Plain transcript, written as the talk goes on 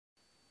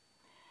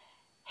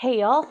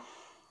Hey y'all.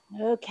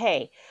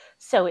 Okay,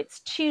 so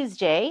it's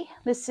Tuesday.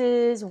 This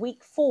is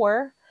week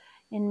 4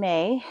 in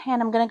May,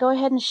 and I'm going to go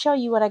ahead and show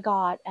you what I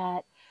got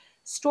at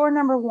store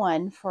number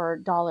 1 for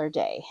Dollar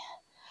Day.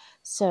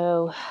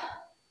 So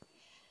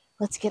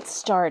let's get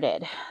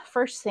started.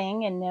 First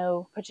thing, in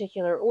no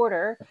particular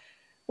order,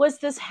 was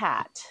this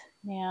hat.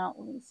 Now,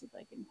 let me see if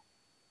I can,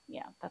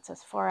 yeah, that's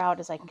as far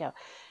out as I can go.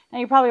 Now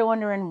you're probably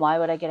wondering, why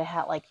would I get a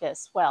hat like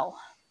this? Well,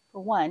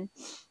 for one,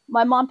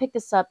 my mom picked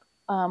this up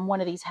one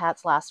of these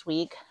hats last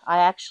week. I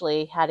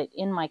actually had it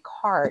in my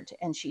cart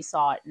and she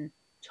saw it and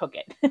took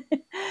it.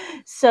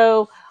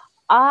 So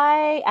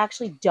I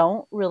actually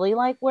don't really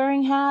like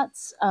wearing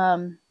hats.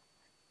 I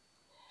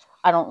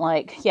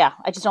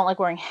just don't like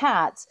wearing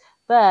hats,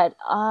 but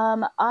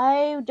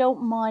I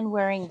don't mind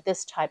wearing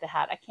this type of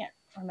hat. I can't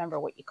remember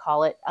what you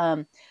call it.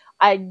 I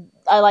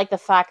like the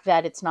fact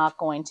that it's not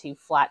going to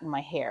flatten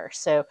my hair.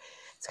 So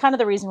it's kind of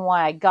the reason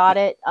why I got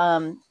it.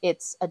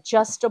 It's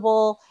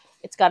adjustable.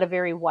 It's got a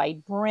very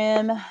wide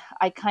brim.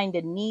 I kind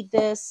of need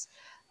this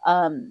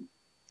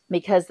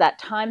because that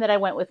time that I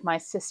went with my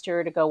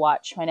sister to go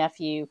watch my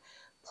nephew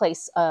play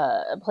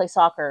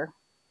soccer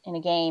in a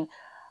game,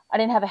 I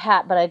didn't have a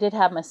hat, but I did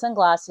have my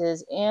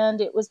sunglasses, and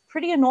it was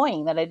pretty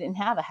annoying that I didn't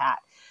have a hat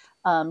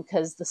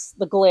because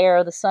the glare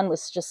of the sun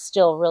was just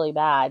still really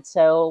bad.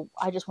 So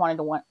I just wanted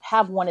to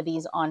have one of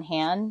these on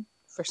hand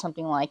for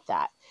something like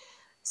that.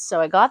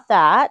 So I got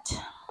that.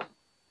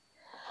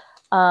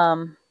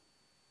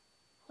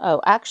 Oh,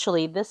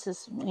 actually, this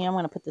is, I'm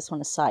going to put this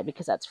one aside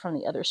because that's from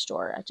the other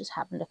store. I just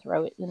happened to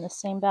throw it in the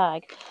same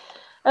bag.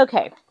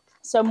 Okay,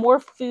 so more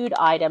food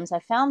items. I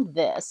found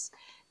this.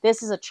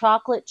 This is a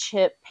chocolate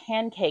chip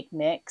pancake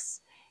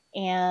mix,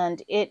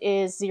 and it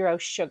is 0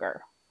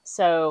 sugar.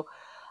 So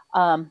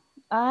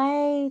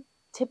I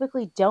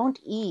typically don't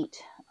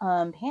eat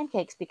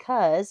pancakes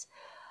because,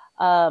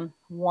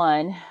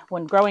 one,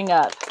 when growing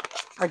up,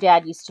 our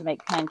dad used to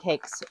make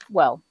pancakes,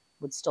 well,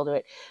 would still do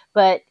it,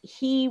 but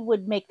he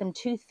would make them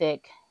too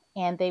thick,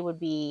 and they would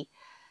be,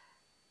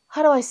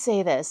 how do I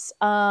say this?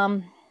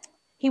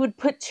 He would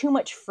put too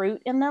much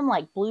fruit in them,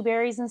 like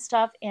blueberries and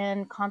stuff,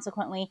 and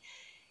consequently,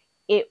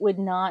 it would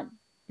not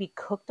be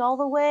cooked all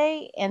the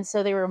way, and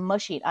so they were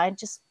mushy. I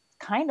just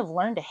kind of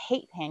learned to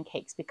hate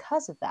pancakes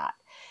because of that.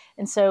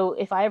 And so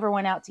if I ever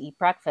went out to eat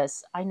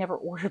breakfast, I never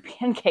ordered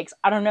pancakes.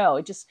 I don't know,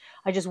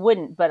 I just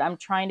wouldn't. But I'm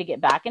trying to get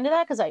back into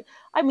that because I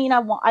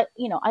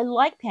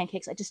like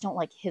pancakes. I just don't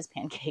like his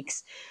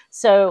pancakes.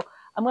 So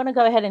I'm going to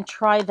go ahead and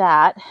try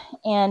that.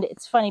 And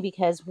it's funny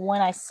because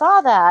when I saw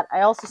that,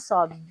 I also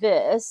saw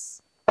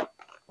this.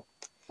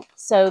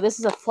 So this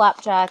is a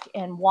flapjack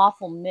and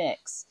waffle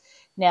mix.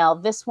 Now,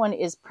 this one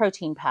is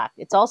protein packed.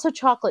 It's also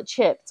chocolate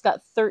chip. It's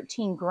got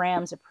 13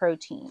 grams of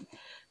protein.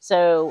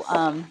 So,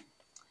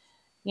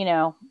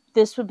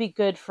 this would be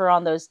good for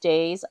on those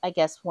days, I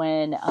guess,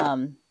 when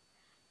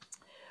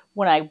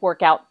I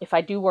work out. If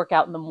I do work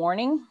out in the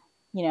morning,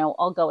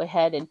 I'll go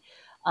ahead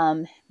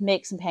and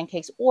make some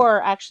pancakes.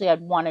 Or actually,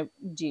 I'd want to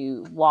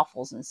do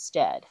waffles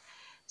instead.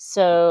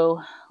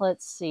 So,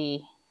 let's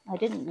see. I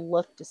didn't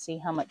look to see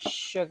how much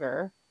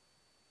sugar.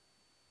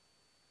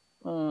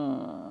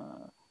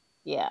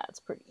 Yeah,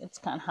 it's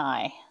kind of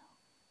high.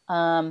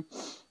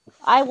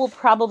 I will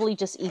probably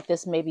just eat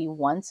this maybe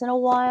once in a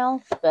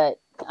while, but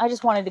I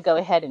just wanted to go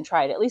ahead and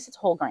try it. At least it's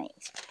whole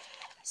grains.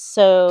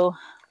 So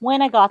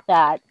when I got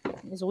that,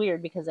 it was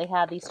weird because they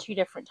had these 2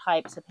 different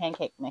types of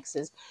pancake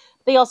mixes.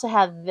 They also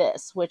had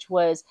this, which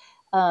was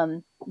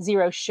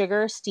 0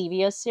 sugar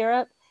stevia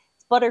syrup.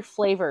 It's butter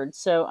flavored,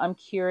 so I'm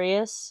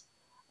curious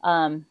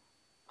to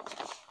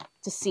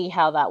see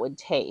how that would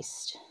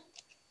taste.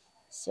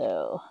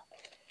 So,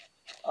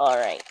 all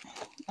right.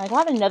 I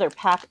got another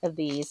pack of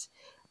these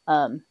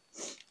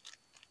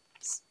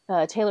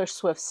Taylor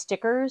Swift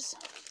stickers.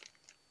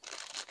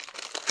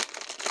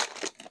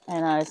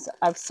 And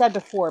I've said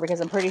before, because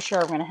I'm pretty sure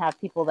I'm going to have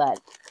people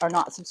that are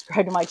not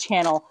subscribed to my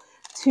channel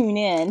tune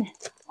in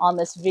on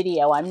this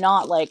video. I'm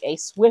not like a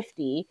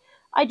Swiftie.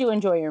 I do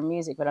enjoy your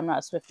music, but I'm not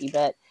a Swiftie.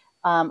 But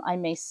I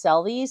may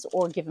sell these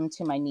or give them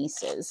to my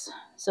nieces.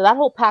 So that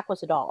whole pack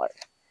was $1.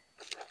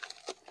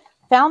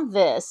 Found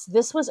this.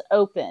 This was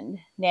opened.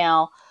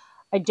 Now,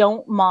 I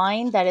don't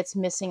mind that it's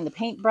missing the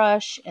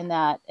paintbrush and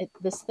that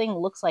this thing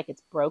looks like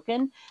it's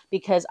broken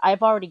because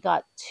I've already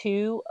got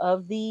 2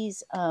 of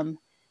these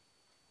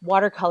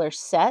watercolor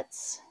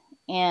sets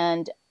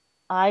and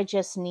I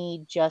just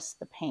need just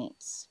the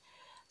paints.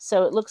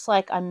 So it looks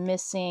like I'm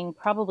missing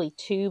probably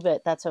 2,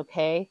 but that's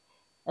okay.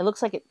 It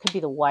looks like it could be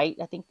the white.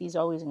 I think these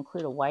always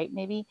include a white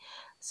maybe.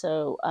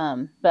 So,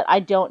 but I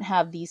don't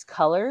have these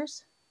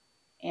colors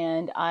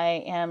and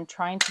I am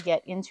trying to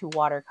get into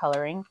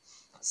watercoloring.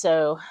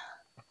 So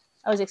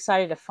I was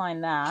excited to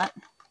find that.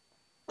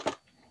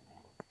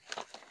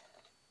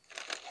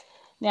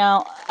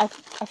 Now, I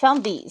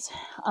found these.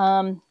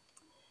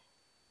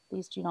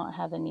 These do not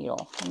have the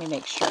needle. Let me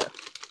make sure.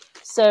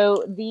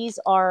 So these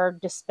are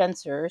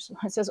dispensers.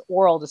 It says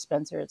oral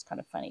dispenser. It's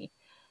kind of funny.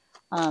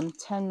 10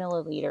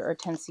 milliliter or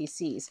 10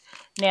 cc's.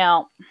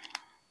 Now,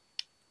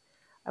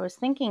 I was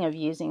thinking of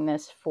using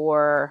this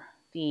for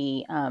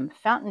the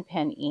fountain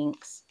pen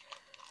inks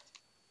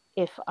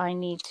if I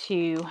need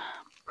to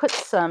put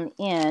some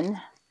in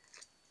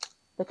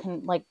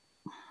the like,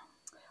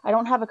 I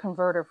don't have a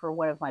converter for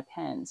one of my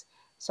pens,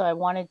 so I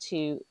wanted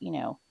to, you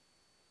know,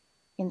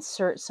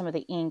 insert some of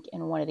the ink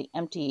in one of the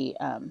empty,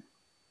 I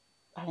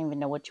don't even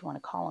know what you want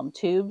to call them,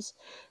 tubes.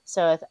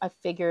 So I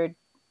figured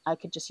I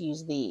could just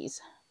use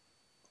these.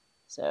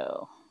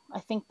 So I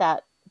think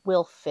that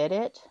will fit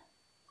it.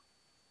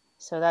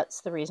 So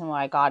that's the reason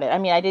why I got it. I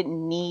mean, I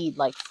didn't need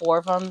like 4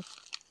 of them,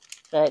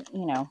 but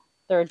you know,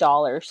 they're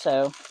 $1,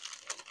 so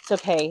it's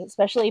okay.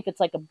 Especially if it's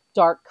like a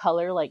dark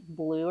color, like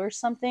blue or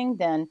something,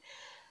 then,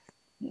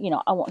 you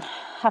know, I won't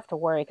have to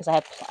worry because I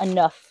have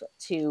enough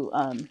to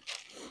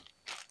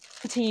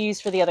use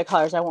for the other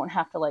colors. I won't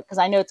have to, like, because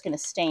I know it's going to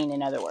stain,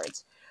 in other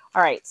words.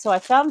 All right, so I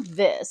found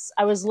this.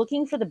 I was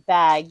looking for the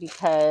bag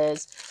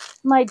because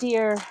my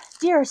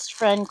dearest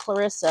friend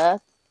Clarissa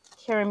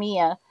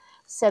Karamia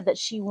said that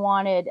she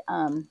wanted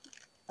a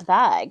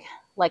bag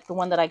like the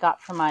one that I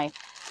got from my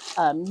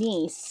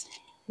niece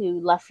who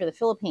left for the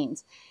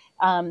Philippines,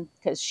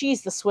 because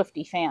she's the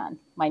Swiftie fan,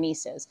 my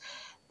niece is.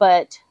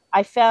 But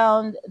I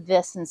found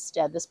this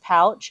instead, this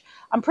pouch.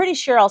 I'm pretty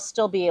sure I'll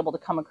still be able to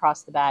come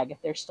across the bag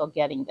if they're still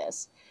getting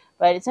this.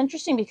 But it's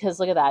interesting because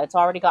look at that. It's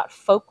already got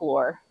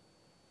Folklore.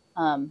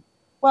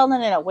 Well,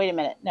 no, wait a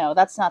minute. No,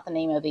 that's not the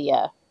name of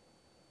the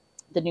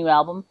new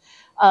album.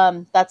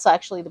 That's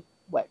actually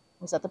what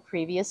was that, the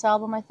previous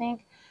album, I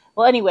think.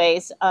 Well,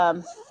 anyways,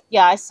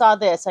 yeah, I saw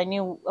this. I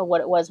knew what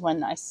it was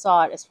when I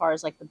saw it as far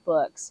as like the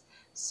books.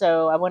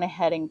 So I went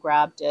ahead and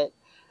grabbed it.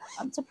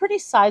 It's a pretty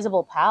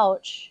sizable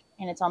pouch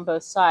and it's on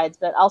both sides,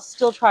 but I'll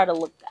still try to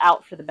look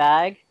out for the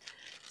bag.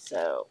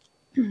 So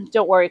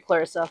don't worry,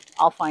 Clarissa,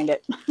 I'll find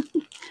it.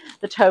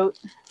 The tote.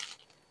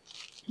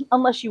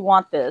 Unless you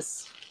want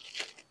this,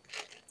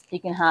 you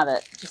can have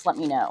it. Just let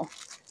me know.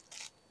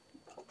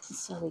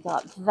 So we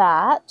got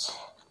that.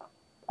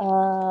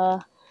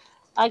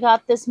 I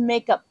got this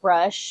makeup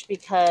brush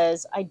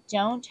because I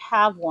don't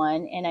have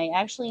one and I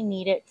actually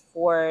need it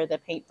for the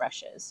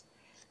paintbrushes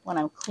when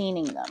I'm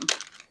cleaning them.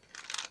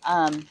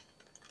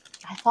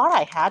 I thought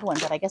I had one,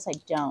 but I guess I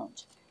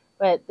don't.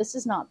 But this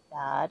is not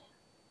bad.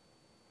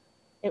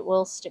 It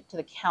will stick to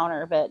the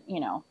counter, but you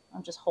know,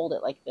 I'll just hold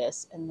it like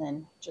this and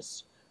then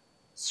just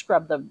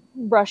scrub the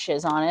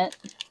brushes on it.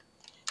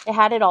 They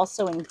had it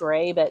also in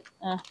gray, but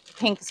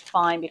pink is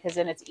fine because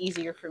then it's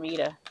easier for me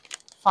to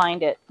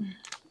find it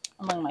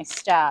among my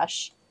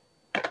stash.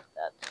 Put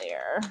that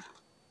there.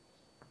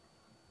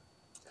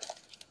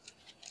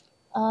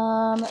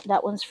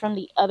 That one's from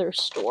the other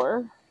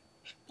store.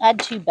 I had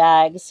 2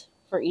 bags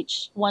for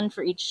each, one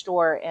for each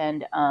store,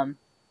 and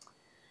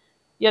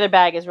the other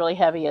bag is really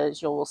heavy,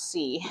 as you'll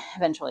see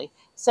eventually.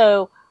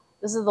 So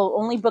this is the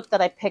only book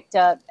that I picked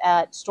up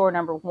at store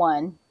number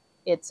 1.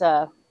 It's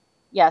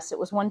yes, it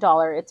was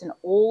 $1. It's an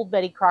old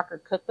Betty Crocker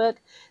cookbook.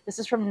 This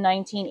is from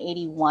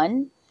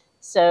 1981.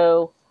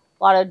 So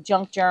a lot of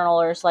junk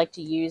journalers like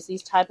to use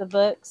these type of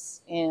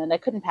books, and I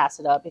couldn't pass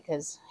it up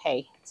because,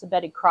 hey, it's a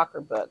Betty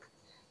Crocker book.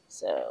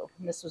 So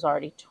this was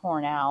already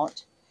torn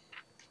out.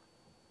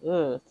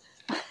 Ugh.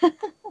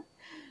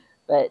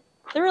 But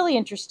they're really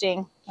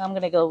interesting. I'm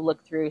going to go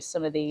look through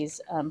some of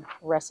these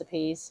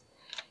recipes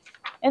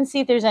and see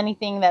if there's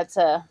anything that's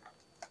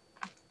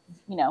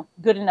you know,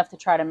 good enough to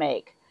try to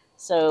make.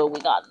 So we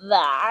got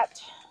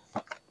that.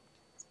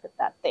 Let's put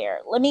that there.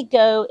 Let me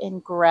go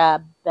and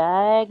grab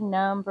bag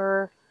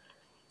number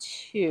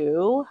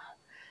 2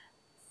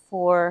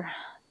 for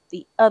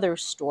the other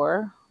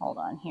store. Hold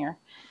on here.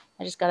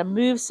 I just got to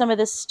move some of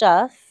this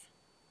stuff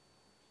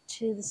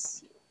to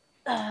this.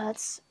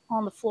 That's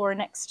on the floor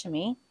next to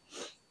me.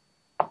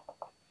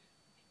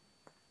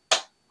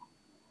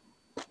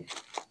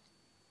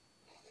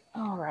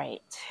 All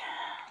right.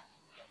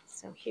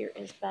 So here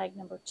is bag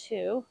number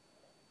 2,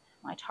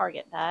 my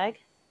Target bag.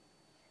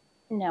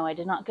 No, I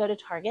did not go to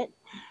Target.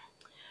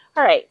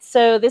 All right.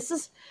 So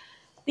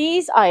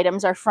these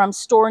items are from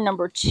store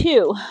number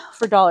 2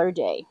 for Dollar a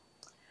Day.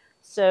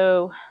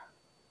 So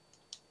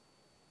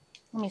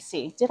let me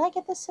see. Did I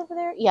get this over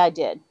there? Yeah, I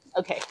did.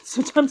 Okay.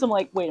 Sometimes I'm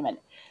like, wait a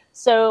minute.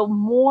 So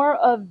more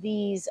of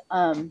these,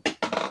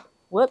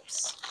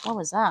 whoops, what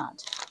was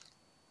that?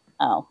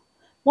 Oh,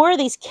 more of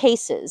these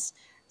cases.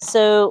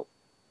 So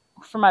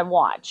for my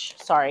watch,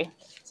 sorry,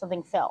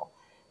 something fell.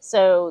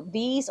 So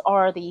these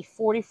are the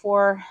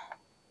 44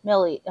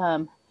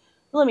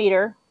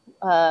 millimeter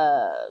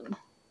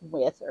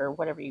width, or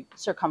whatever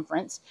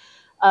circumference.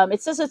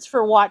 It says it's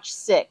for watch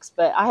 6,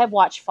 but I have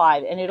watch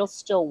 5 and it'll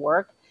still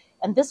work.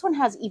 And this one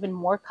has even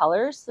more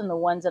colors than the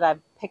ones that I've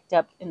picked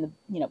up in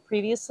the,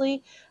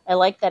 previously. I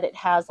like that it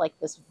has like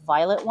this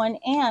violet one.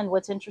 And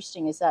what's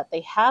interesting is that they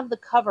have the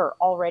cover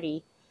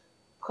already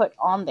put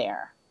on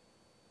there.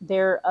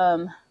 They're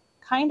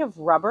kind of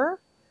rubber,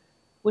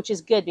 which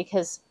is good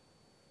because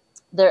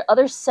the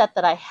other set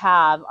that I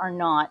have are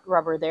not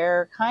rubber.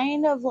 They're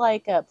kind of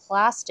like a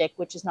plastic,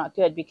 which is not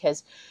good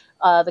because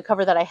the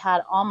cover that I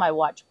had on my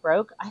watch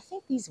broke. I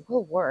think these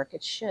will work.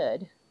 It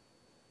should.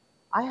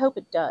 I hope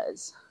it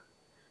does.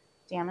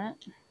 Damn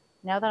it.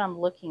 Now that I'm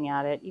looking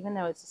at it, even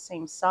though it's the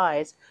same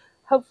size,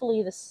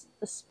 hopefully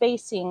the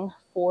spacing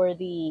for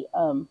the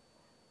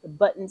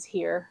buttons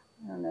here,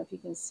 I don't know if you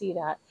can see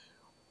that,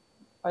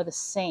 are the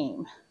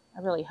same.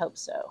 I really hope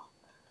so.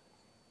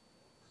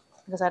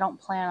 Because I don't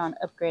plan on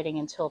upgrading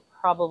until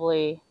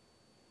probably,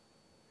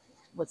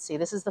 let's see,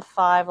 this is the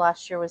 5,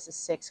 last year was the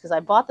 6, because I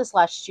bought this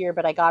last year,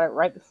 but I got it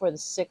right before the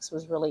 6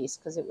 was released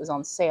because it was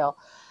on sale.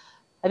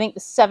 I think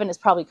the 7 is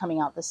probably coming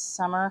out this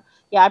summer.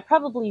 Yeah, I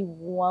probably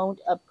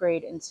won't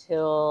upgrade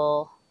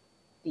until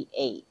the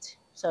 8,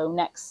 so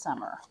next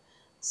summer.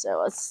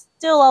 So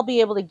still I'll be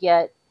able to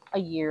get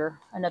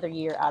another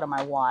year out of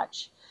my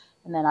watch.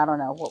 And then I don't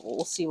know,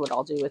 we'll see what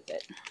I'll do with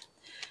it.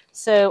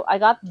 So I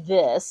got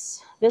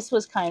this. This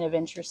was kind of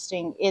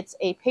interesting. It's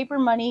a paper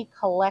money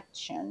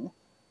collection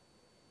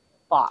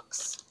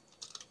box.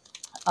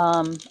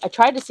 I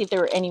tried to see if there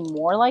were any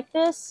more like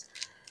this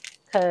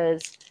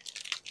because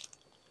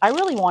I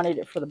really wanted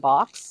it for the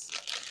box.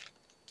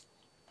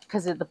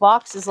 Because the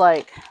box is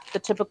like the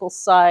typical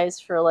size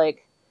for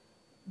like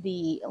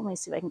let me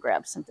see if I can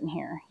grab something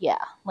here. Yeah,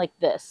 like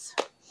this.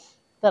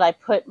 That I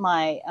put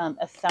my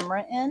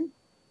ephemera in.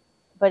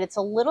 But it's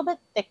a little bit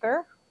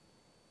thicker.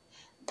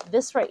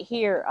 This right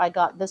here, I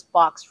got this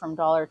box from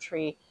Dollar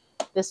Tree.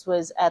 This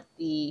was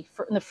in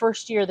the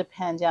first year of the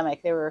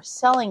pandemic. They were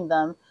selling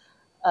them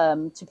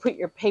to put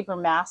your paper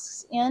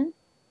masks in,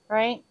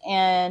 right?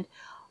 And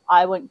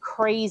I went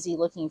crazy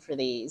looking for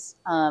these.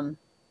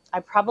 I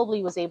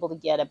probably was able to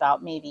get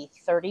about maybe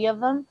 30 of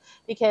them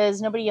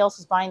because nobody else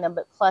was buying them.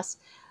 But plus,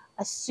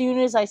 as soon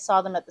as I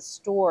saw them at the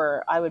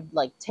store, I would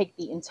like take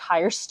the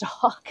entire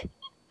stock.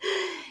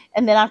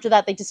 And then after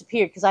that, they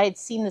disappeared because I had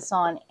seen this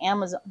on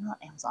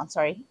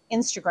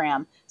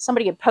Instagram.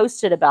 Somebody had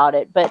posted about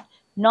it, but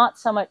not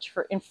so much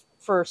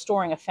for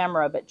storing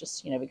ephemera, but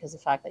just, because of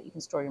the fact that you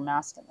can store your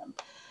mask in them.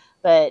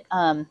 But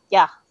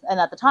yeah, and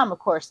at the time, of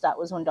course, that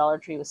was when Dollar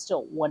Tree was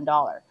still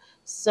 $1.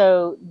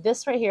 So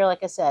this right here,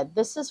 like I said,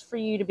 this is for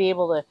you to be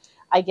able to,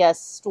 I guess,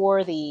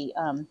 store the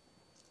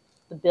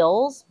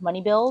bills,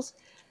 money bills.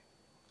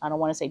 I don't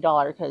want to say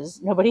dollar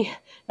because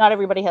not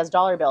everybody has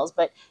dollar bills,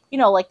 but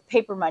like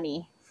paper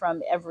money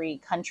from every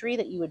country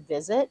that you would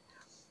visit.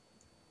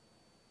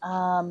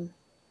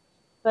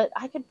 But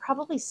I could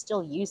probably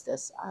still use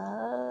this,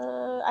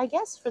 I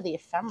guess, for the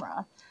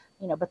ephemera,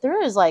 but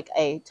there is like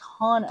a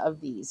ton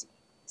of these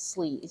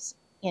sleeves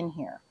in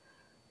here,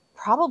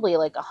 probably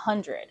like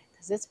 100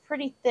 because it's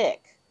pretty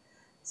thick.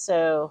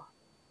 So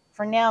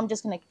for now, I'm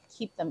just going to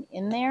keep them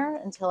in there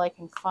until I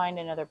can find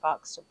another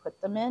box to put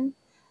them in.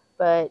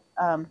 But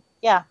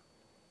yeah,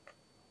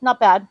 not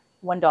bad.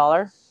 $1.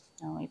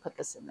 Now, let me put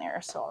this in there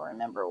so I'll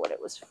remember what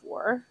it was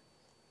for.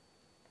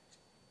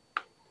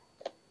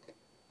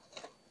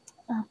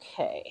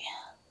 Okay.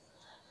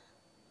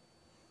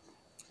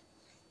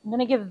 I'm going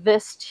to give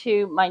this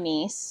to my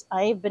niece.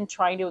 I've been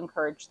trying to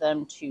encourage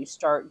them to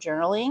start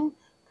journaling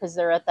because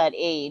they're at that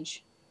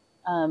age.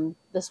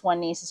 This one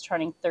niece is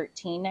turning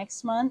 13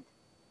 next month.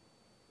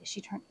 Is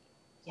she turning?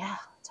 Yeah,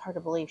 it's hard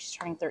to believe she's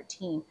turning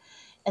 13.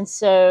 And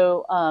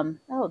so,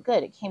 oh,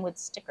 good. It came with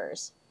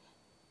stickers.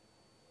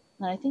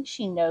 And I think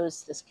she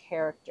knows this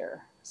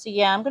character. So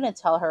yeah, I'm going to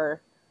tell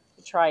her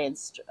to try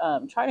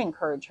to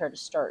encourage her to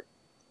start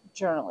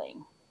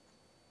journaling.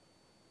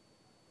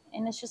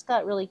 And it's just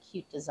got really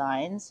cute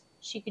designs.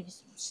 She could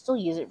still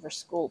use it for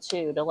school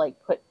too, to like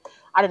put,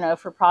 I don't know,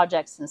 for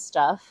projects and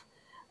stuff.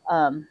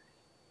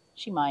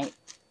 She might.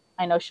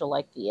 I know she'll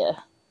like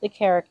the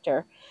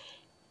character.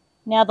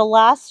 Now the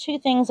last 2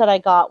 things that I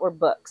got were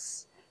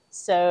books.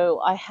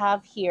 So I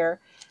have here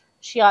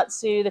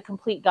Shiatsu, the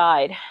Complete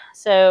Guide.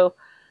 So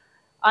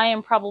I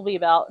was probably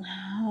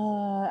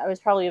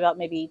about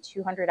maybe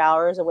 200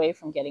 hours away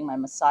from getting my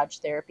massage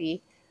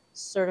therapy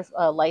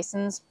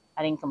license.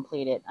 I didn't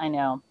complete it, I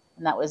know,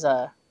 and that was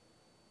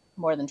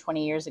more than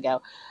 20 years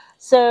ago.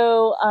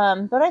 So,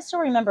 but I still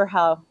remember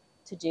how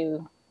to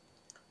do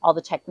all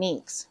the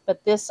techniques.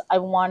 But this I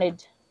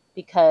wanted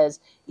because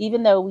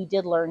even though we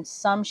did learn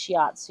some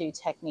Shiatsu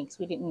techniques,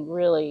 we didn't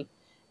really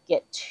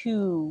get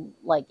too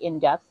like in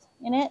depth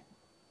in it.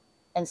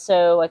 And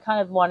so I kind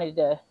of wanted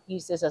to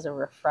use this as a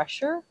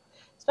refresher,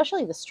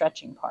 especially the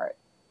stretching part.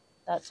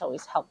 That's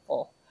always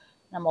helpful.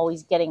 And I'm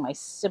always getting my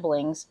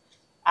siblings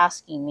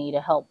asking me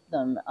to help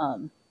them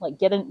like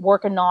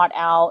work a knot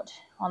out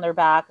on their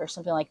back or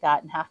something like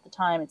that. And half the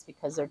time it's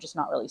because they're just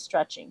not really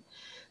stretching.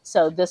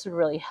 So this would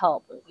really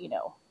help,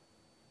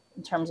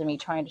 in terms of me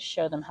trying to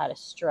show them how to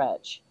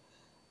stretch.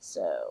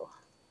 So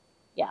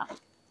yeah.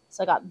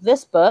 So I got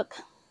this book.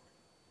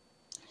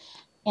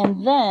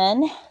 And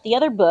then the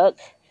other book,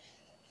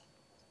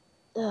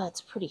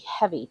 it's pretty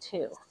heavy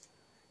too.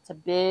 It's a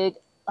big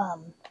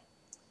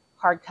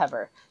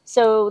hardcover.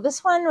 So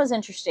this one was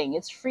interesting.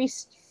 It's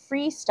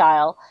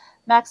freestyle,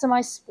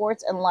 maximize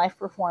sports and life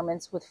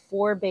performance with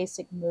 4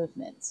 basic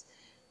movements.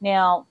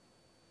 Now,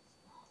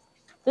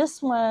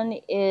 this one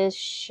is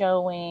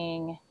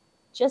showing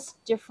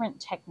just different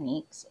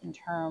techniques in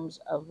terms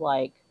of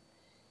like,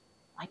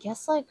 I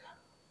guess like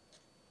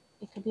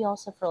it could be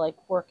also for like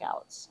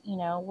workouts, you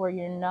know, where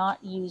you're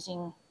not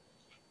using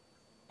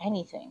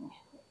anything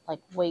like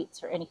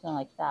weights or anything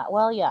like that.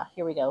 Well, yeah,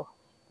 here we go.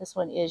 This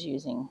one is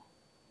using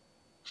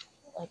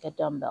like a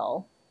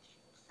dumbbell.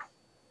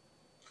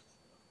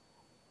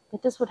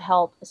 But this would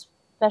help,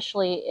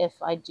 especially if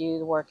I do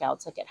the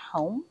workouts like at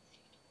home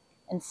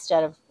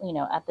instead of, you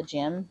know, at the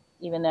gym,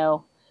 even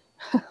though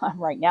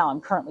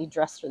I'm currently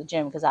dressed for the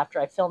gym because after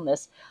I film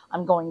this,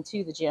 I'm going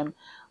to the gym.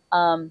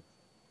 Um,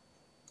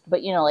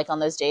 but, you know, like on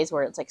those days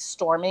where it's like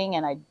storming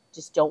and I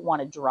just don't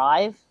want to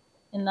drive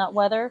in that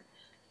weather.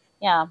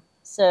 Yeah.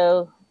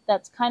 So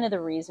that's kind of the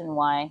reason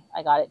why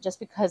I got it. Just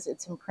because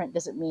it's in print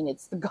doesn't mean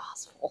it's the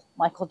gospel.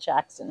 Michael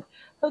Jackson.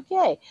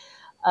 Okay.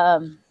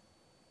 Um,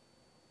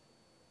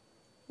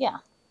 yeah.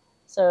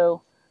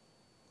 So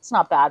it's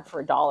not bad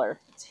for $1.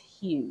 It's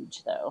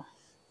huge though.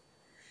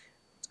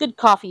 It's a good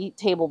coffee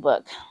table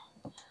book.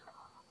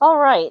 All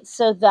right,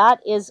 so that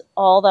is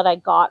all that I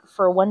got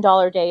for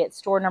 $1 day at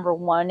store number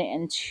 1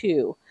 and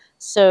 2.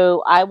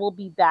 So I will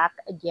be back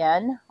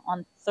again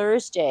on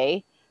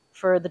Thursday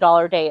for the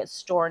dollar day at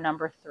store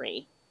number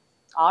 3.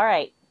 All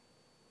right.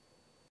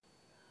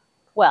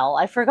 Well,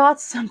 I forgot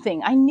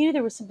something. I knew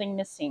there was something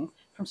missing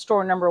from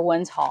store number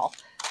 1's haul.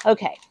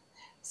 Okay,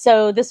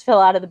 so this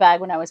fell out of the bag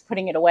when I was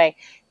putting it away.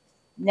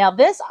 Now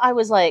this, I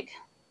was like,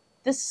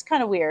 this is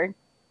kind of weird.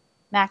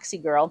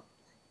 Maxi Girl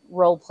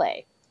role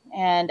play.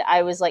 And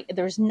I was like,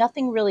 there's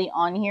nothing really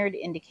on here to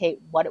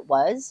indicate what it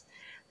was.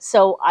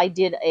 So I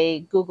did a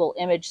Google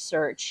image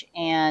search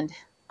and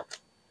I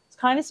was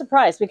kind of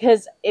surprised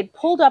because it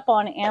pulled up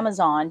on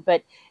Amazon,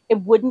 but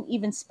it wouldn't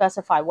even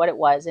specify what it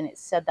was. And it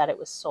said that it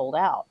was sold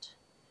out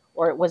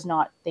or it was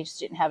not, they just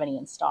didn't have any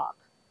in stock.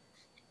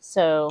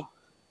 So,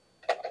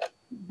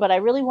 but I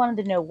really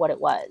wanted to know what it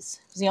was.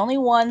 It was the only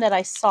one that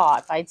I saw.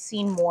 If I'd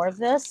seen more of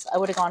this, I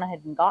would have gone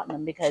ahead and gotten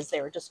them because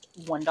they were just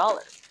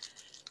 $1.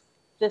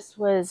 This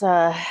was,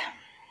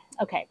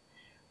 okay.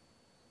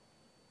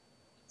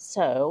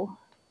 So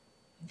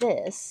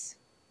these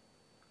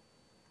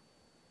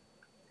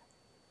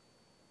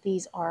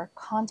are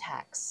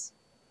contacts.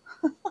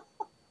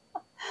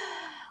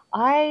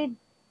 I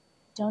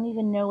don't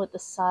even know what the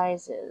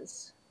size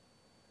is.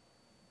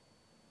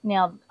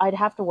 Now, I'd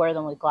have to wear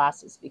them with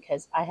glasses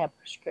because I have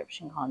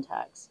prescription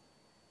contacts.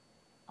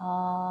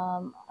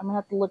 I'm going to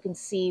have to look and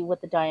see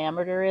what the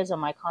diameter is on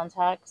my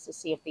contacts to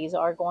see if these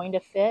are going to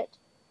fit.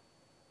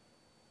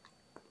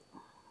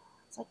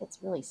 It's like it's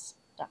really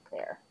stuck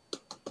there.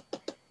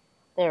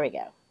 There we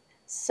go.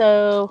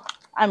 So,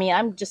 I mean,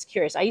 I'm just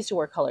curious. I used to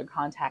wear colored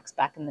contacts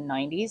back in the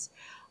 90s,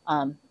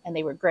 and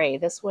they were gray.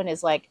 This one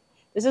is like,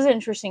 this is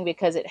interesting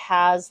because it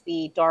has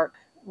the dark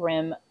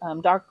rim,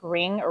 dark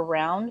ring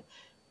around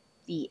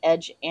the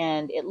edge,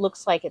 and it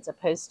looks like it's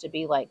supposed to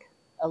be like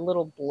a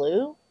little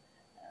blue.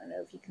 I don't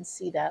know if you can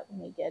see that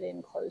when we get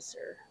in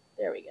closer.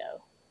 There we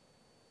go.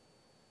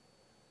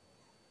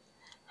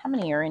 How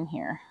many are in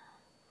here?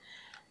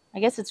 I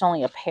guess it's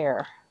only a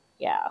pair.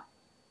 Yeah.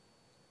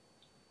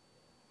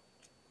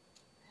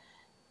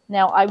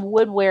 Now, I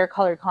would wear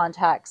colored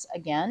contacts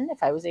again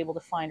if I was able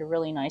to find a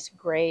really nice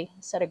gray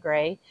set of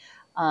gray,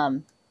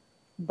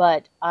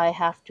 but I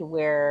have to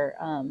wear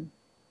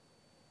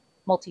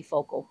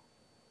multifocal.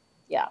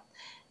 Yeah,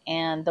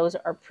 and those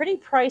are pretty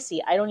pricey.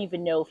 I don't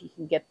even know if you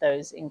can get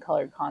those in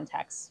colored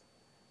contacts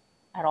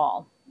at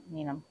all. I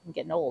mean, I'm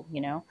getting old,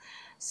 you know.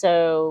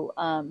 So,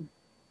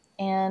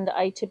 and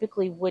I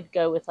typically would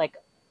go with like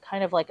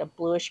kind of like a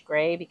bluish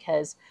gray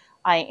because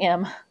I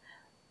am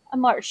a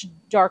much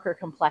darker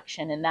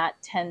complexion and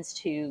that tends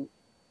to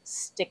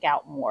stick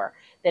out more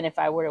than if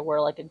I were to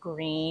wear like a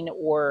green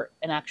or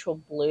an actual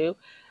blue.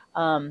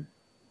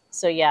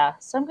 So yeah,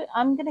 so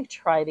I'm going to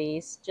try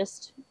these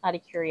just out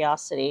of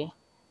curiosity.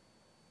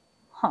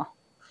 Huh.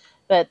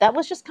 But that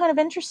was just kind of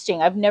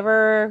interesting.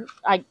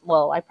 I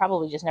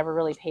probably just never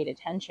really paid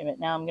attention, but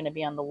now I'm going to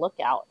be on the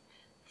lookout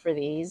for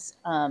these.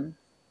 I'm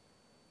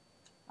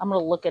going to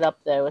look it up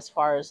though, as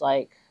far as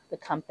like the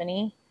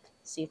company,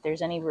 see if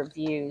there's any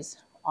reviews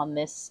on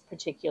this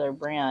particular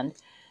brand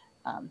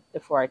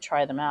before I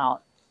try them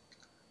out,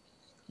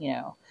 you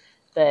know.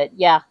 But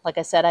yeah, like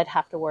I said, I'd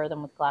have to wear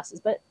them with glasses.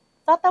 But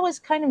I thought that was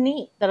kind of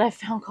neat that I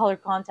found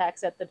colored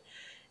contacts at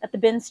the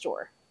bin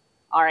store.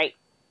 All right.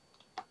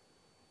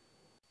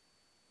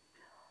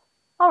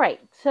 All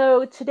right,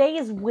 so today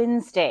is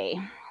Wednesday.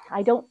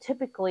 I don't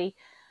typically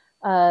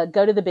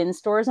go to the bin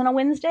stores on a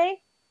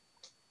Wednesday,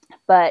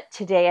 but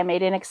today I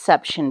made an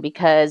exception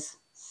because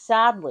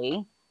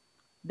sadly,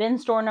 bin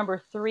store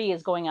number 3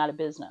 is going out of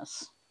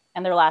business,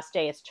 and their last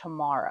day is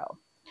tomorrow.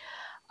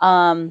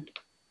 Now,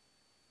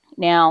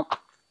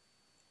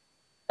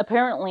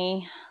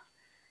 apparently,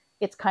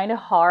 it's kind of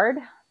hard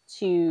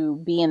to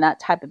be in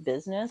that type of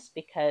business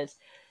because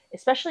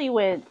especially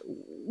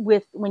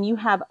when you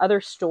have other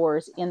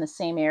stores in the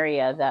same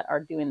area that are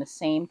doing the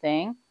same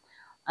thing,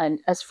 and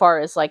as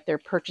far as like they're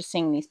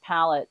purchasing these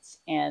pallets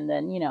and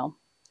then, you know,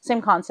 same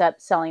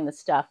concept, selling the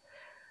stuff.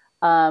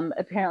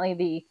 Apparently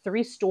the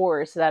 3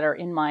 stores that are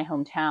in my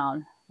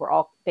hometown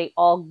they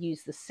all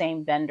use the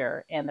same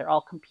vendor, and they're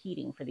all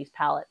competing for these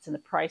pallets, and the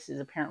prices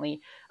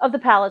apparently of the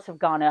pallets have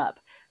gone up.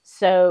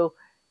 So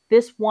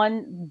this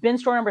one, bin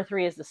store number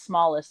 3, is the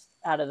smallest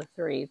out of the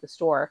 3, the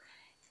store,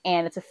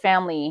 and it's a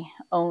family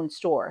owned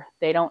store.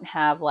 They don't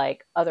have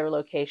like other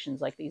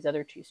locations like these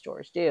other 2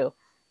 stores do.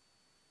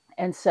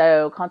 And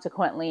so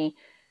consequently,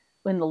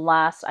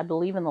 I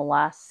believe in the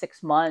last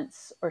 6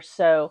 months or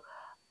so,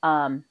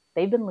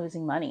 they've been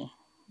losing money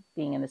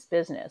being in this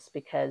business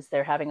because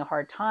they're having a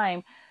hard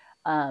time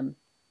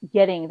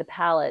getting the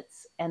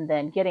pallets and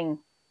then getting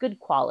good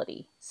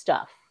quality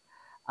stuff.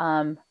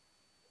 A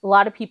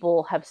lot of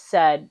people have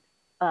said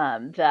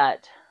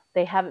that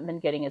they haven't been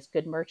getting as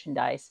good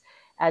merchandise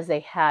as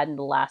they had in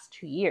the last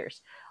 2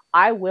 years.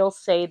 I will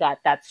say that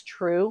that's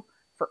true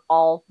for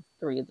all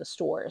 3 of the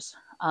stores.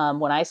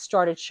 When I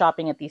started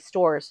shopping at these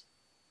stores,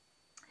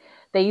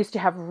 they used to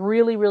have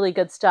really, really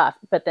good stuff.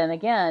 But then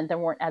again, there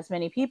weren't as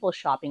many people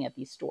shopping at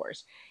these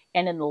stores.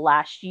 And in the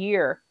last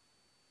year,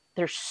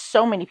 there's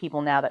so many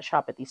people now that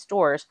shop at these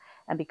stores.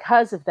 And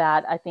because of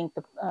that, I think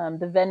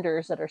the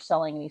vendors that are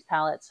selling these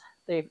pallets,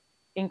 they've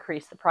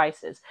increased the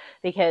prices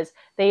because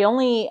they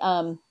only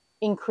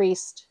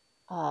increased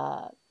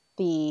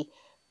the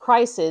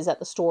prices at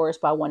the stores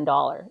by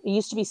 $1. It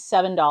used to be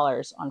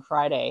 $7 on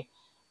Friday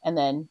and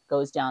then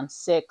goes down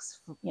 6,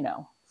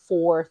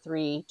 4,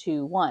 3,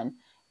 2, 1.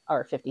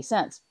 Or 50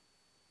 cents.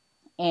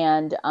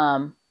 And,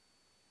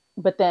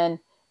 but then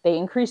they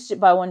increased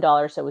it by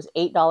 $1. So it was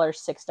 $8,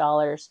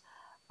 $6,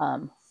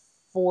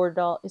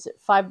 $4. Is it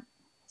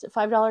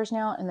 $5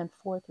 now? And then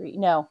 $4,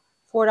 $3,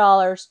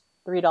 $3,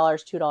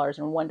 $2,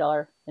 and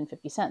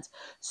 $1.50.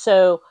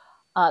 So,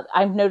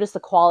 I've noticed the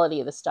quality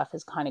of the stuff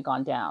has kind of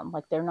gone down.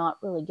 Like they're not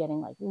really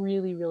getting like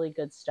really, really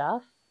good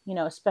stuff,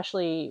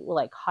 especially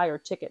like higher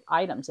ticket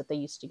items that they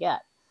used to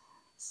get.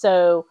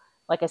 So,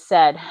 like I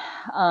said,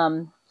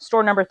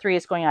 store number 3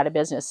 is going out of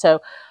business. So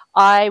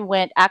I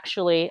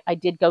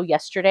did go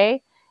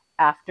yesterday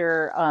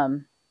after,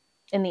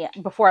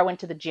 before I went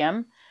to the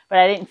gym, but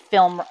I didn't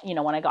film,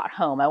 when I got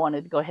home. I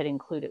wanted to go ahead and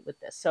include it with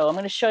this. So I'm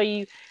going to show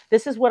you,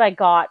 this is what I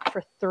got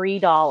for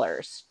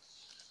 $3.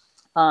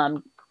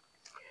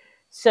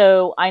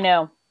 So I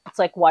know it's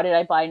like, why did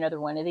I buy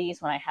another one of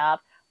these when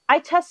I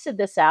tested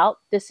this out.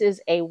 This is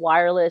a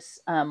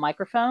wireless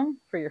microphone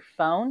for your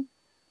phone.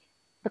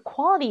 The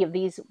quality of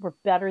these were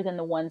better than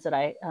the ones that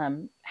I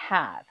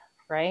have,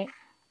 right?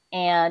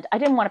 And I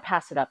didn't want to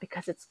pass it up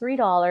because it's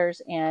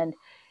 $3. And,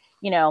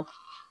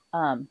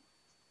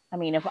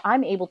 if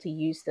I'm able to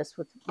use this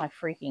with my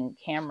freaking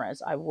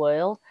cameras, I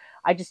will.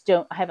 I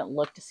haven't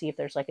looked to see if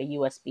there's like a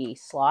USB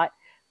slot.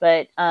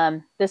 But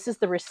this is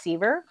the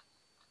receiver.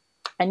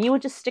 And you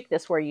would just stick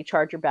this where you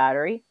charge your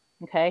battery,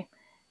 okay?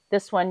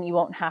 This one you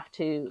won't have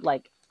to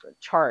like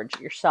charge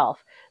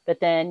yourself. But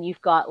then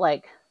you've got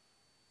like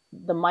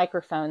the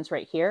microphones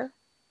right here.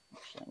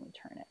 Actually, let me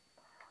turn it.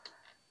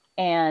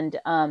 And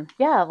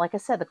yeah, like I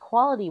said, the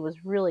quality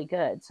was really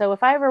good. So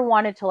if I ever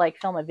wanted to like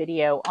film a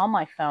video on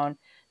my phone,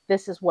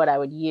 this is what I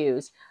would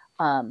use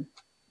to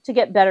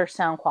get better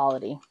sound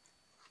quality.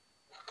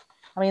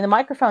 The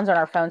microphones on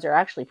our phones are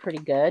actually pretty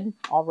good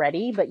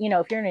already, but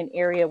if you're in an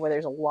area where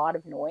there's a lot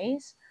of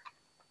noise,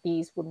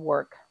 these would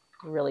work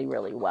really,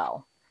 really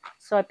well.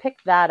 So I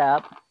picked that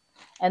up.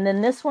 And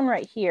then this one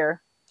right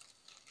here,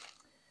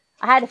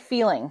 I had a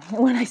feeling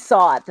when I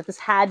saw it that this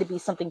had to be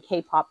something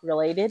K-pop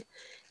related.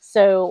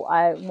 So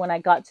when I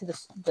got to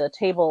the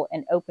table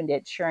and opened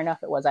it, sure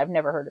enough, it was. I've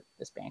never heard of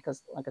this band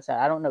because, like I said,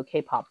 I don't know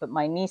K-pop, but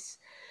my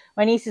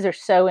nieces are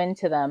so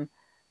into them,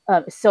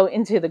 so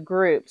into the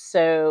group.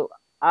 So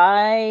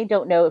I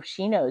don't know if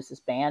she knows this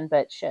band,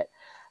 but shit,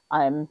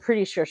 I'm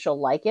pretty sure she'll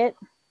like it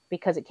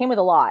because it came with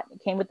a lot.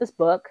 It came with this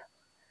book,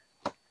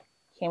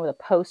 came with a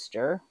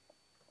poster,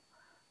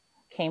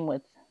 came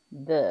with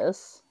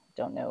this,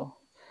 don't know.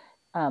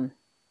 And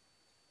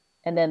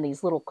then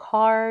these little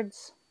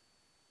cards.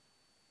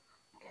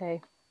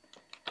 Okay.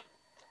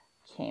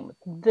 Came with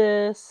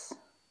this.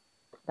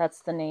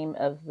 That's the name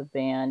of the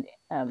band.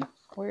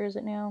 Where is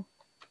it now?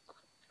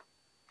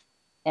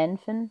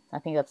 Enfin. I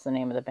think that's the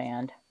name of the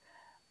band.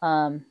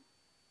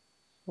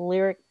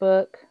 Lyric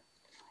book.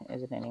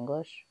 Is it in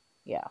English?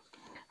 Yeah.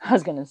 I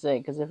was going to say,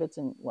 because if it's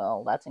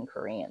that's in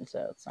Korean,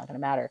 so it's not going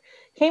to matter.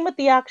 Came with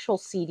the actual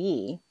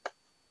CD.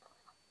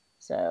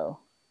 So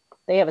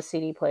they have a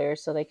CD player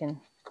so they can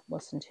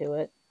listen to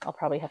it. I'll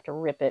probably have to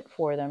rip it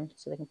for them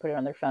so they can put it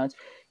on their phones.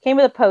 Came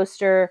with a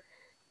poster,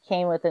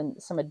 came with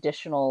some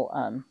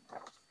additional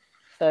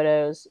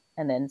photos,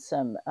 and then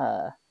some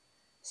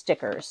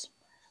stickers.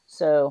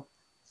 So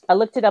I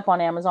looked it up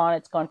on Amazon.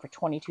 It's gone for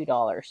 $22.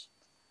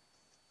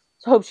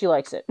 So I hope she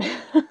likes it.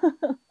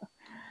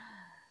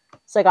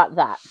 So I got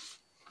that.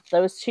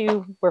 Those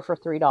 2 were for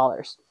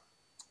 $3.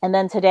 And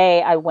then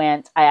today I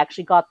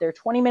actually got there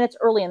 20 minutes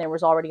early and there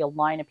was already a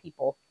line of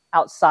people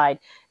outside.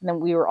 And then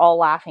we were all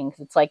laughing because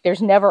it's like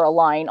there's never a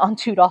line on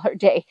 $2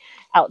 day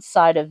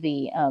outside of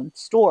the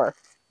store.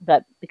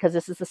 But because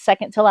this is the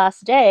second to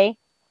last day,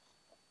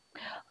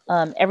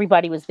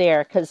 everybody was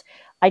there because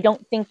I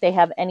don't think they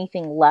have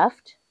anything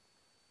left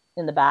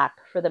in the back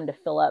for them to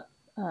fill up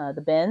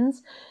the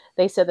bins.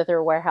 They said that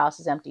their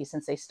warehouse is empty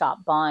since they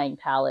stopped buying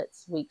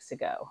pallets weeks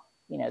ago.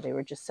 You know, they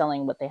were just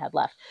selling what they had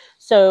left.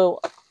 So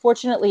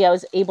fortunately, I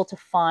was able to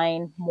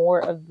find more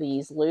of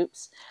these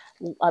loops.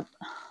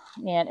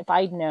 Man, if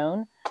I'd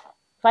known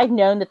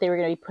that they were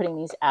going to be putting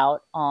these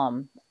out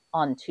on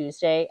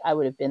Tuesday, I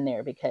would have been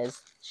there,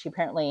 because she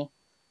apparently,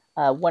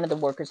 one of the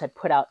workers had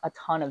put out a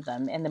ton of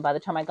them. And then by the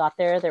time I got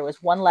there, there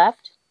was one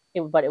left,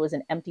 but it was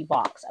an empty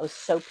box. I was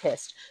so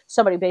pissed.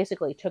 Somebody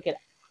basically took it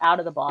out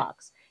of the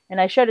box. And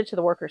I showed it to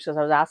the workers because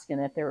I was asking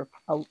if there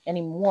were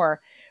any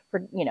more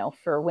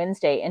for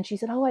Wednesday. And she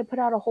said, oh, I put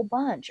out a whole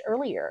bunch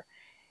earlier.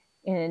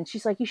 And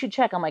she's like, you should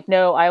check. I'm like,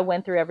 no, I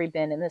went through every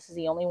bin and this is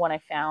the only one I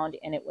found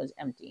and it was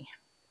empty.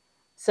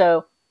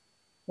 So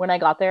when I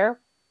got there,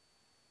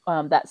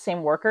 that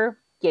same worker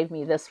gave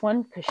me this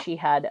one because she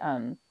had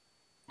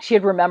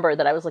remembered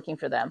that I was looking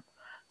for them.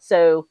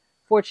 So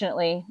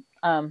fortunately,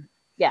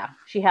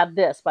 she had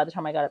this by the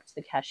time I got up to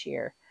the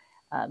cashier.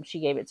 She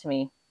gave it to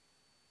me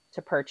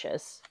to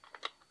purchase,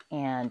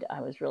 and I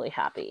was really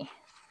happy.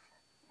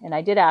 And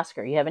I did ask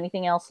her, you have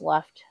anything else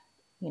left,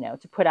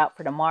 to put out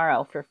for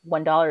tomorrow for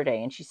 $1 a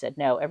day? And she said,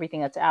 no,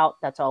 everything that's out,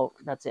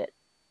 that's it.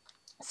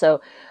 So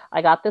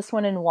I got this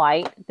one in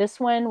white. This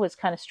one was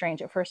kind of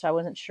strange. At first, I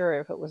wasn't sure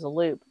if it was a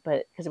loop,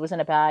 but because it was in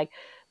a bag,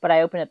 but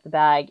I opened up the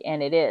bag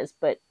and it is.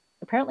 But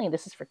apparently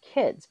this is for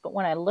kids. But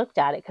when I looked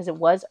at it, because it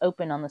was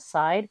open on the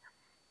side,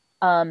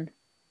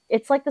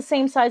 it's like the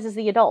same size as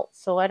the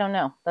adults. So I don't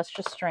know. That's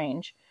just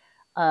strange.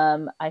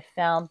 I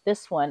found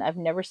this one. I've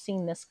never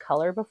seen this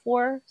color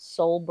before,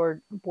 Soul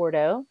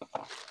Bordeaux.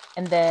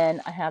 And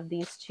then I have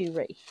these two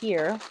right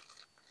here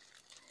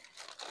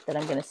that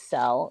I'm going to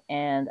sell.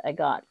 And I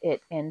got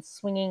it in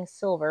Swinging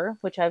Silver,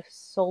 which I've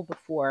sold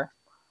before,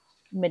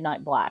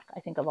 Midnight Black. I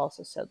think I've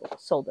also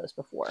sold those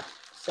before.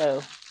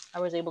 So I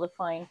was able to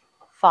find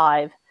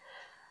 5.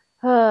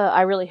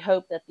 I really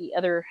hope that the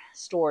other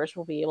stores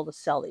will be able to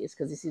sell these,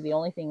 because these are the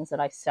only things that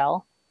I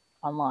sell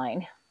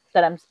online,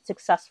 that I'm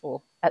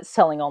successful at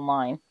selling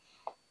online.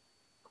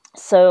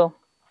 So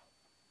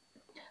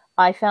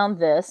I found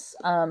this.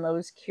 I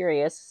was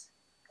curious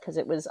because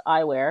it was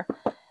eyewear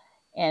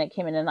and it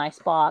came in a nice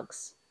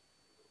box,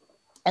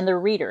 and they're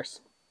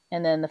readers.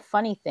 And then the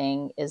funny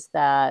thing is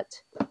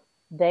that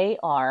they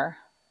are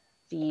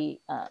the,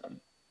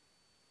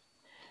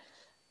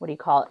 what do you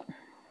call it?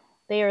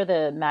 They are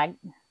the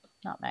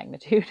not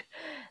magnitude.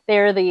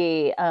 They're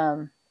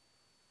the,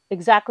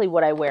 exactly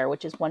what I wear,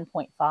 which is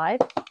 1.5. I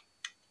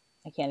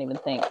can't even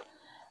think.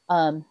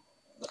 And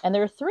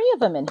there are 3 of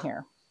them in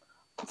here.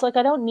 It's like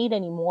I don't need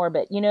any more,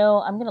 but I'm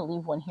going to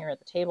leave one here at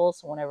the table,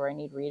 so whenever I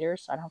need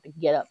readers, I don't have to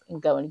get up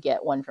and go and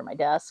get one for my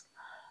desk.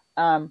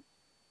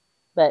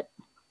 But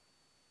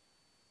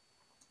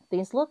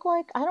these look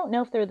like, I don't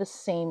know if they're the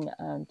same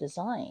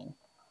design.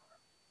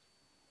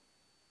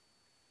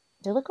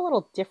 They look a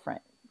little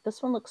different.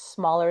 This one looks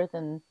smaller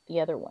than the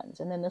other ones,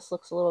 and then this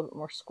looks a little bit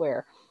more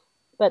square,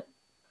 but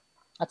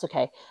that's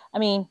okay. I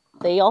mean,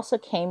 they also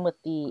came with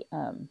the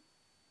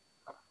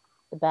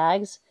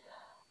bags.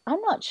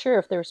 I'm not sure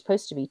if there was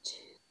supposed to be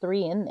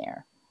 3 in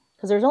there,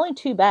 because there's only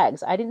 2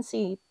 bags. I didn't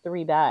see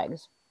 3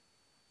 bags,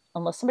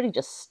 unless somebody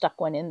just stuck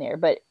one in there.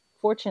 But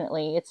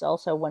fortunately, it's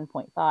also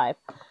 1.5.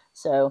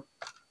 So,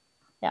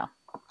 yeah,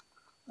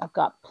 I've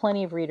got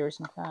plenty of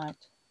readers. In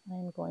fact,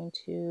 I'm going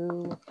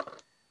to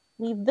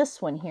leave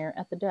this one here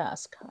at the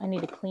desk. I need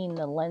to clean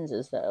the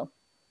lenses, though,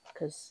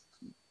 because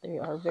they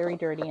are very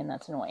dirty, and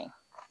that's annoying.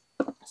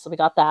 So we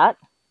got that.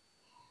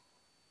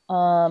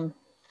 You're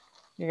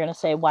going to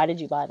say, why did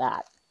you buy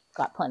that?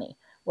 Got plenty.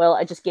 Well,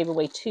 I just gave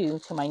away 2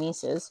 to my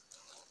nieces,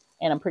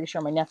 and I'm pretty sure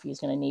my nephew's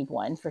going to need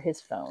one for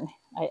his phone.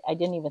 I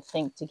didn't even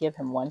think to give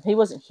him one. He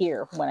wasn't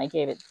here when I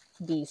gave it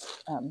these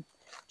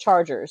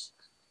chargers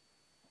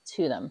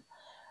to them.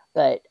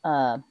 But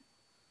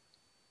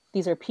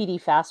these are PD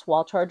fast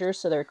wall chargers,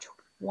 so they're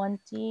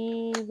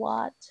 20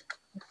 watt,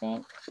 I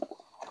think.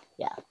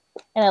 Yeah.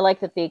 And I like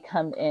that they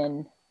come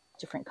in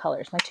different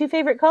colors. My 2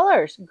 favorite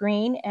colors,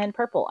 green and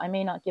purple. I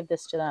may not give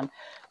this to them,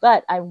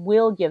 but I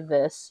will give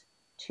this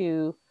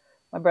to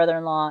my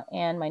brother-in-law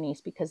and my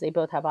niece, because they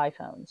both have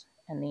iPhones,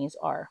 and these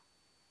are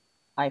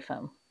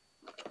iPhone.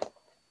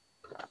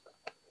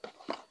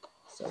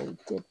 So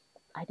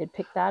I did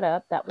pick that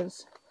up. That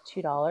was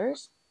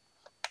 $2.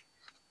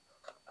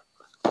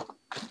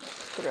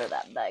 Throw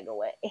that bag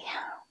away.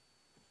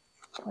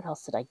 What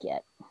else did I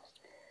get?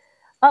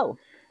 Oh,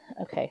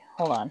 okay.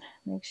 Hold on.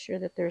 Make sure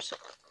that there's...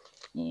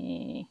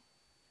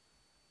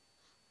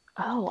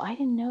 Oh, I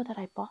didn't know that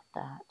I bought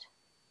that.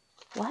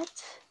 What?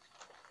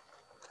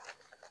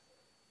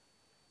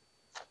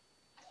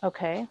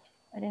 Okay.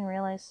 I didn't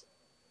realize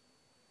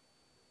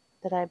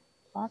that I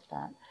bought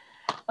that.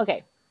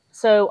 Okay.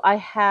 So I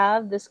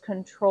have this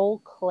Control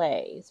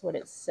Clay, is what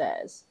it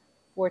says.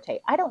 Forte.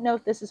 I don't know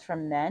if this is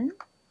from men,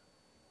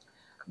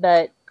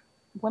 but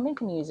women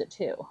can use it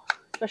too,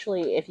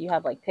 especially if you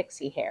have like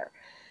pixie hair.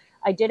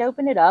 I did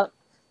open it up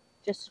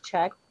just to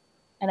check,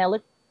 and I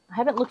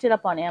haven't looked it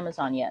up on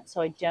Amazon yet,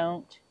 so I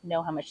don't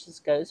know how much this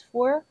goes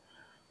for.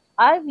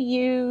 I've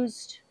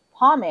used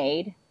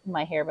pomade in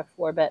my hair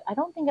before, but I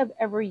don't think I've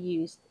ever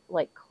used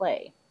like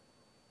clay.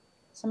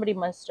 Somebody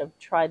must have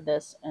tried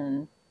this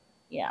and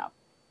yeah,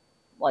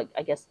 like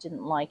I guess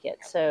didn't like it.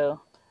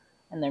 So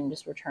and then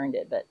just returned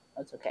it, but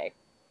that's okay.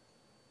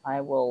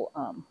 I will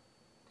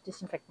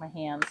disinfect my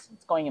hands.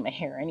 It's going in my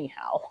hair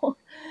anyhow.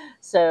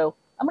 So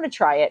I'm going to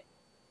try it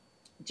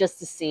just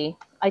to see.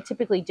 I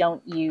typically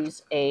don't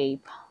use a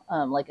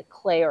like a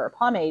clay or a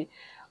pomade.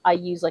 I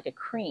use like a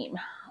cream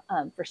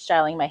for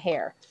styling my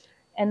hair.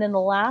 And then the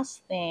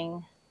last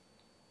thing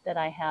that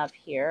I have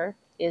here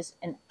is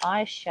an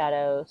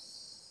eyeshadow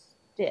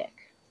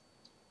stick.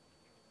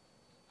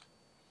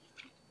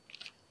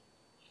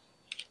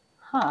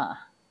 Huh.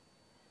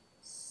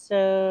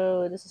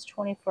 So this is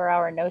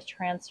 24-hour nose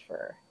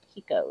transfer.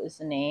 Kiko is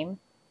the name.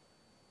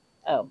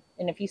 Oh,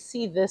 and if you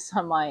see this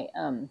on my,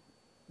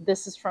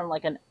 this is from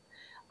like an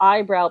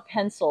eyebrow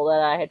pencil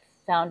that I had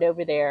found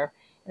over there,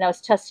 and I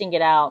was testing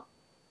it out,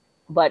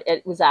 but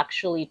it was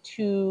actually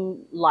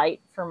too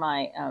light for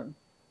my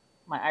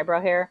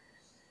eyebrow hair,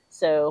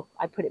 so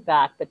I put it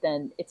back. But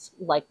then it's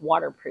like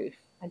waterproof.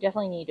 I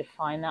definitely need to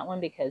find that one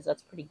because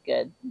that's pretty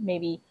good.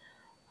 Maybe,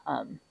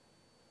 um,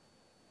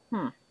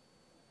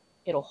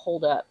 it'll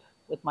hold up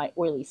with my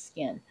oily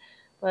skin,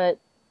 but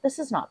this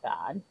is not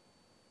bad.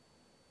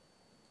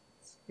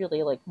 It's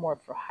really like more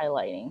for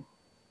highlighting,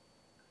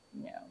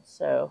 you know.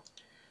 So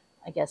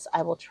I guess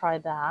I will try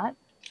that.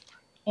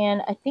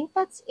 And I think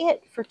that's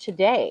it for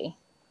today,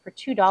 for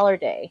 $2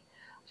 day.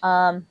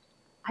 Um,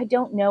 I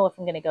don't know if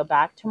I'm going to go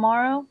back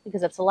tomorrow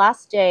because it's the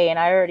last day and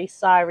I already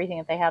saw everything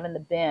that they have in the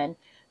bin.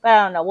 But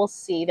I don't know. We'll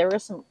see. There were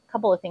some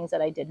couple of things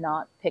that I did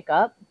not pick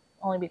up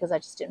only because I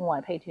just didn't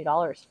want to pay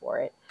 $2 for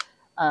it.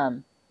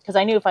 Because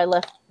I knew if I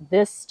left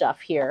this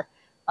stuff here,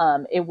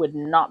 it would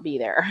not be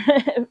there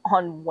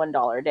on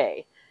 $1 a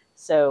day.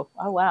 So,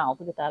 oh wow,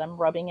 look at that. I'm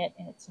rubbing it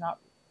and it's not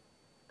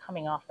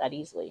coming off that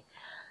easily.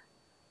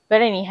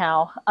 But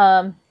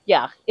anyhow,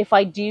 yeah, if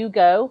I do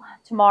go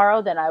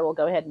tomorrow, then I will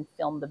go ahead and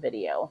film the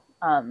video.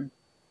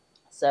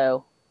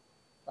 So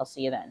I'll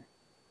see you then.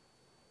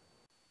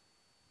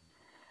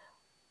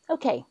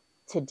 Okay,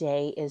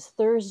 today is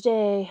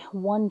Thursday,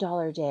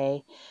 $1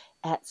 day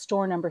at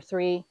store number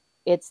 3.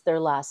 It's their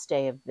last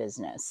day of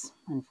business,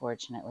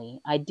 unfortunately.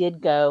 I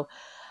did go.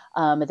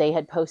 They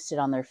had posted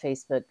on their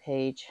Facebook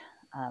page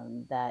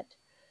that,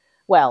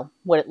 well,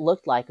 what it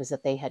looked like was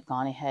that they had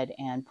gone ahead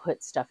and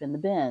put stuff in the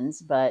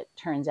bins, but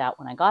turns out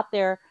when I got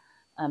there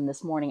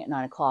this morning at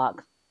 9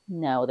 o'clock,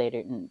 no, they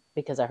didn't,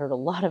 because I heard a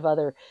lot of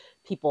other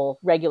people,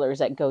 regulars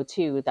that go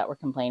to, that were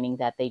complaining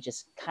that they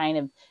just kind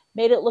of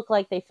made it look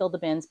like they filled the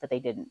bins, but they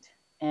didn't.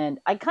 And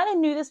I kind of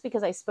knew this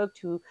because I spoke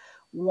to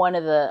one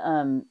of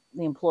the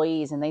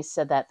employees, and they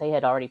said that they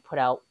had already put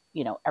out,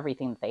 you know,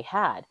 everything that they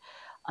had,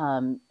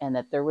 and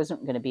that there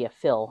wasn't going to be a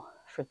fill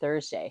for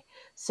Thursday.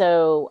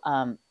 So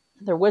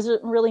there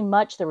wasn't really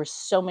much. There were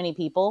so many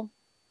people.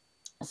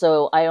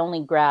 So I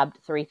only grabbed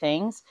 3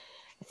 things.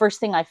 The first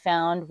thing I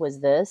found was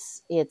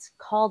this. It's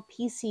called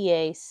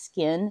PCA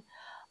Skin.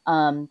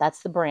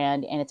 That's the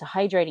brand, and it's a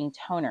hydrating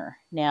toner.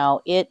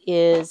 Now, it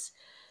is,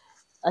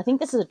 I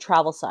think this is a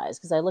travel size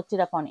because I looked it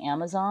up on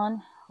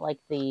Amazon. Like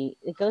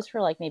it goes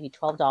for like maybe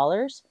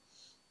 $12.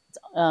 It's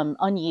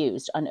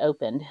unused,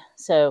 unopened.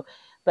 So,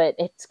 but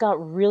it's got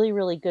really,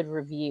 really good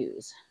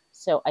reviews.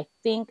 So I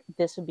think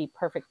this would be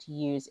perfect to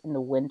use in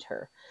the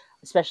winter,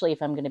 especially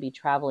if I'm going to be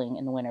traveling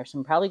in the winter. So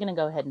I'm probably going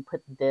to go ahead and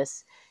put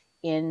this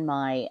in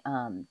my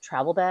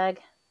travel bag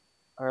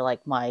or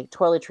like my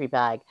toiletry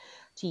bag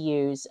to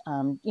use,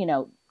 you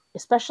know,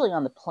 especially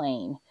on the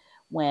plane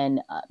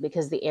when,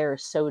 because the air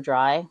is so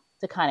dry,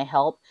 to kind of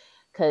help.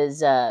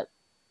 Because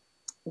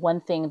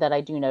one thing that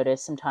I do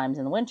notice sometimes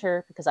in the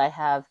winter, because I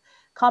have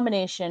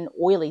combination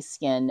oily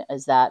skin,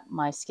 is that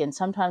my skin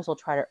sometimes will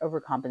try to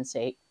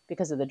overcompensate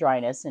because of the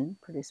dryness and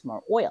produce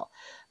more oil.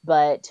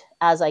 But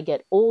as I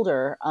get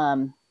older,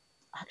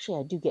 actually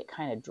I do get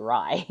kind of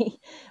dry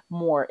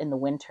more in the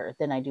winter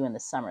than I do in the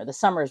summer. The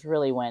summer is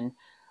really when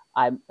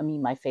I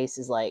mean, my face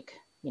is like,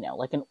 you know,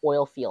 like an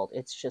oil field.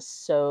 It's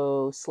just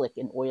so slick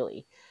and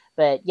oily.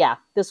 But yeah,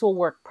 this will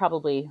work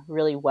probably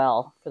really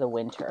well for the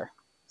winter.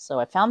 So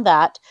I found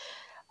that.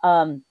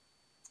 Um,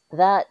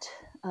 that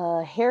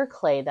hair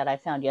clay that I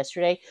found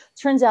yesterday,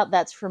 turns out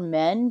that's for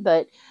men,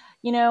 but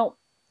you know,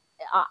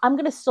 I'm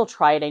going to still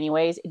try it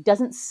anyways. It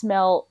doesn't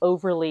smell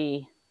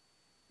overly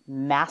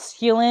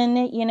masculine,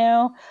 you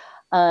know?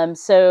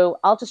 So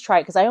I'll just try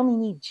it because I only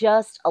need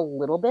just a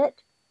little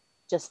bit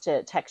just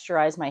to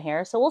texturize my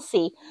hair. So we'll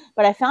see.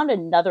 But I found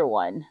another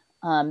one.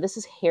 This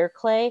is hair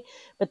clay,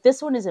 but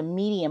this one is a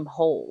medium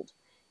hold.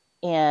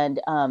 And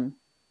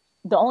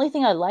the only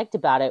thing I liked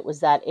about it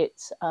was that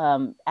it's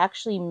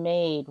actually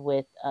made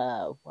with,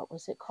 what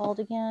was it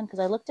called again? Because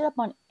I looked it up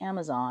on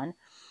Amazon.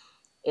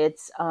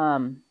 It's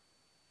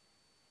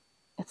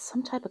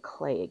some type of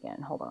clay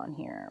again. Hold on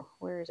here.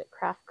 Where is it?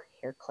 Craft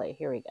hair clay.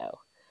 Here we go.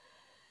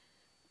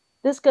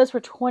 This goes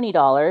for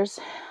 $20.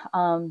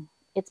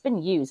 It's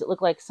been used. It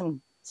looked like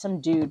some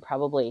dude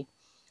probably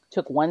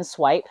took one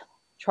swipe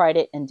tried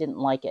it and didn't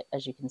like it,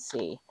 as you can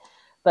see.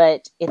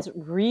 But it's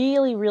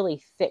really,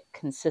 really thick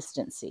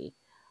consistency.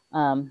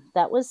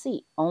 That was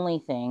the only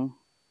thing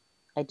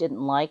I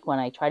didn't like when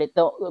I tried it.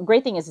 The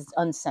great thing is it's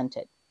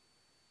unscented.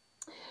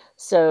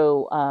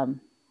 So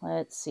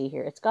let's see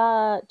here. It's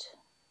got,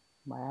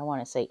 well, I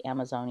want to say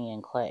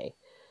Amazonian clay.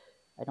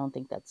 I don't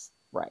think that's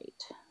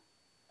right.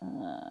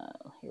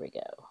 Here we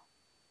go.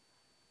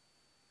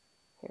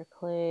 Hair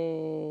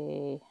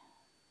clay.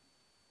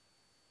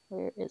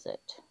 Where is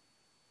it?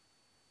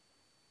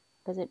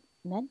 Because it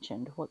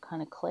mentioned what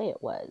kind of clay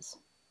it was.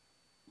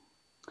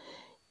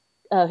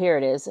 Oh, here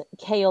it is.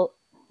 Kaolinite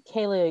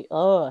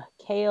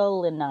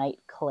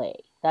clay.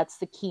 That's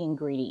the key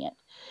ingredient.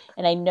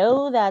 And I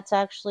know that's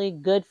actually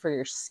good for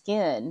your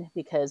skin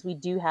because we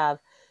do have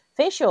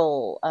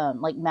facial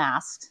like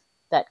masks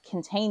that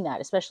contain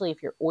that, especially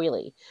if you're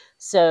oily.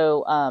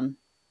 So,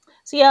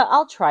 so yeah,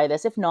 I'll try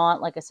this. If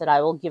not, like I said,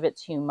 I will give it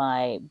to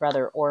my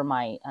brother or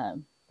my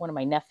one of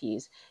my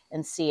nephews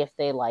and see if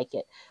they like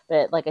it.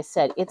 But like I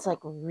said, it's like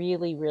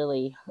really,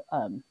 really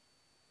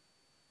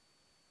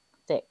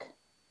thick.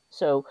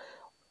 So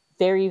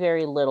very,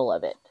 very little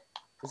of it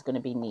is going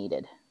to be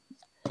needed.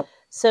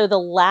 So the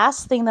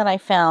last thing that I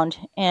found,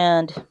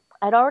 and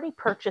I'd already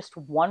purchased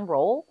one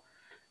roll,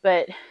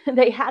 but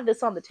they had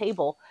this on the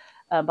table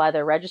by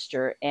the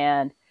register,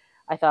 and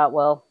I thought,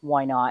 well,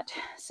 why not?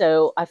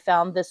 So I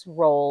found this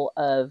roll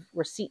of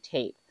receipt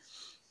tape.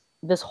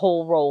 This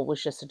whole roll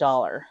was just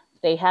 $1.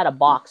 They had a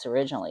box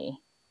originally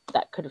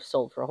that could have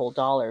sold for a whole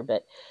 $1,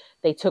 but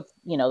they took,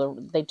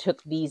 they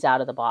took these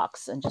out of the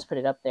box and just put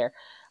it up there.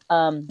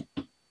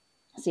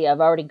 See,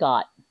 I've already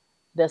got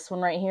this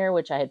one right here,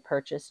 which I had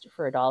purchased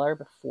for $1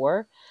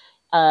 before.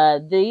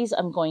 These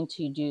I'm going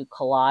to do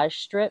collage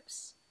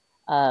strips.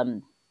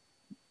 And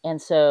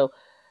so,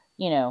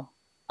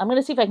 I'm going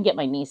to see if I can get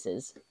my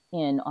nieces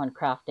in on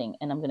crafting,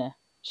 and I'm going to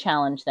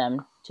challenge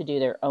them to do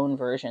their own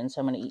version. So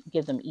I'm going to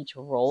give them each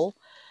a roll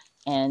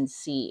and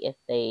see if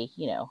they,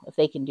 if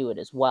they can do it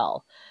as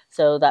well.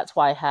 So that's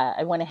why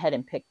I went ahead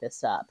and picked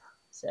this up.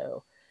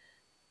 So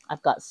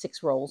I've got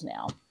 6 rolls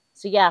now.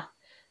 So yeah,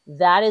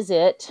 that is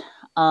it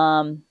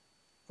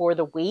for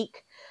the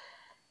week.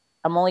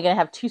 I'm only going to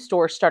have 2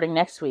 stores starting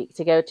next week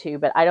to go to,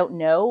 but I don't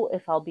know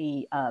if I'll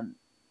be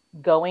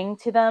going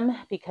to them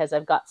because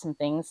I've got some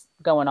things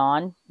going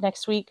on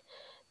next week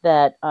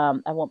that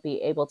I won't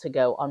be able to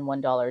go on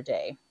 $1 a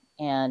day.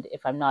 And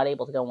if I'm not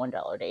able to go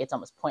 $1 a day, it's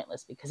almost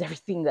pointless because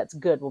everything that's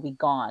good will be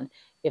gone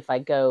if I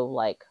go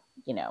like,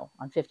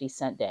 on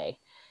 50-cent day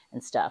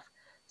and stuff.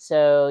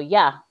 So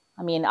yeah,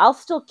 I mean, I'll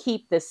still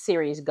keep this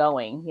series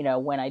going,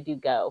 when I do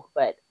go,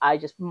 but I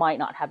just might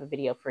not have a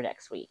video for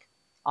next week.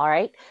 All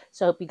right.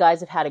 So I hope you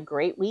guys have had a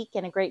great week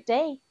and a great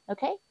day.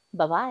 Okay.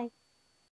 Bye-bye.